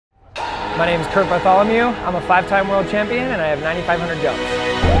My name is Curt Bartholomew. I'm a 5-time world champion and I have 9,500 jumps.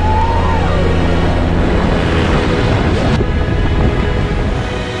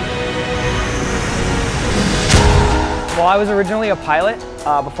 Well, I was originally a pilot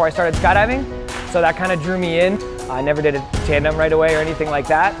before I started skydiving, so that kind of drew me in. I never did a tandem right away or anything like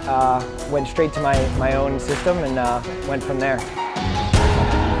that. Went straight to my own system and went from there.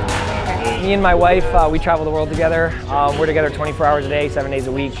 Me and my wife, we travel the world together. We're together 24 hours a day, 7 days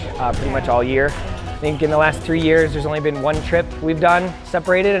a week, pretty much all year. I think in the last 3 years, there's only been one trip we've done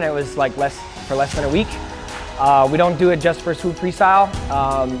separated, and it was like less than a week. We don't do it just for Swoop Freestyle.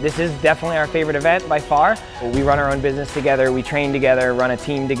 This is definitely our favorite event by far. We run our own business together, we train together, run a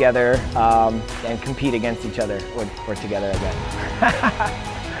team together, and compete against each other, or together again.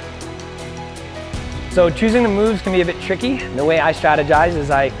 So choosing the moves can be a bit tricky. The way I strategize is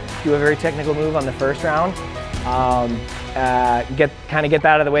I do a very technical move on the first round, kind of get that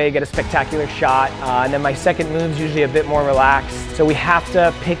out of the way, get a spectacular shot, and then my second move's usually a bit more relaxed. So we have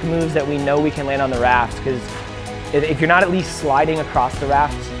to pick moves that we know we can land on the raft, because if you're not at least sliding across the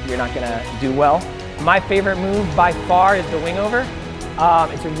raft, you're not gonna do well. My favorite move by far is the wing over.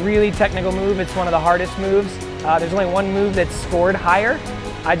 It's a really technical move. It's one of the hardest moves. There's only one move that's scored higher.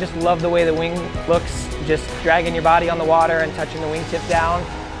 I just love the way the wing looks, just dragging your body on the water and touching the wingtip down.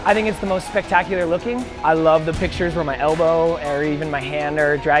 I think it's the most spectacular looking. I love the pictures where my elbow or even my hand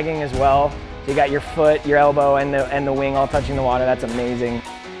are dragging as well. So you got your foot, your elbow, and the wing all touching the water. That's amazing.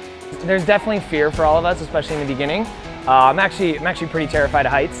 There's definitely fear for all of us, especially in the beginning. I'm actually pretty terrified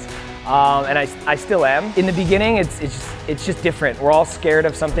of heights, and I still am. In the beginning, it's just different. We're all scared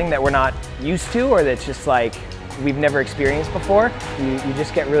of something that we're not used to, or that's just like we've never experienced before. You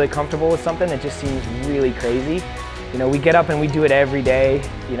just get really comfortable with something that just seems really crazy. You know, we get up and we do it every day.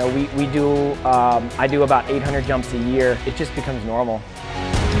 You know, I do about 800 jumps a year. It just becomes normal.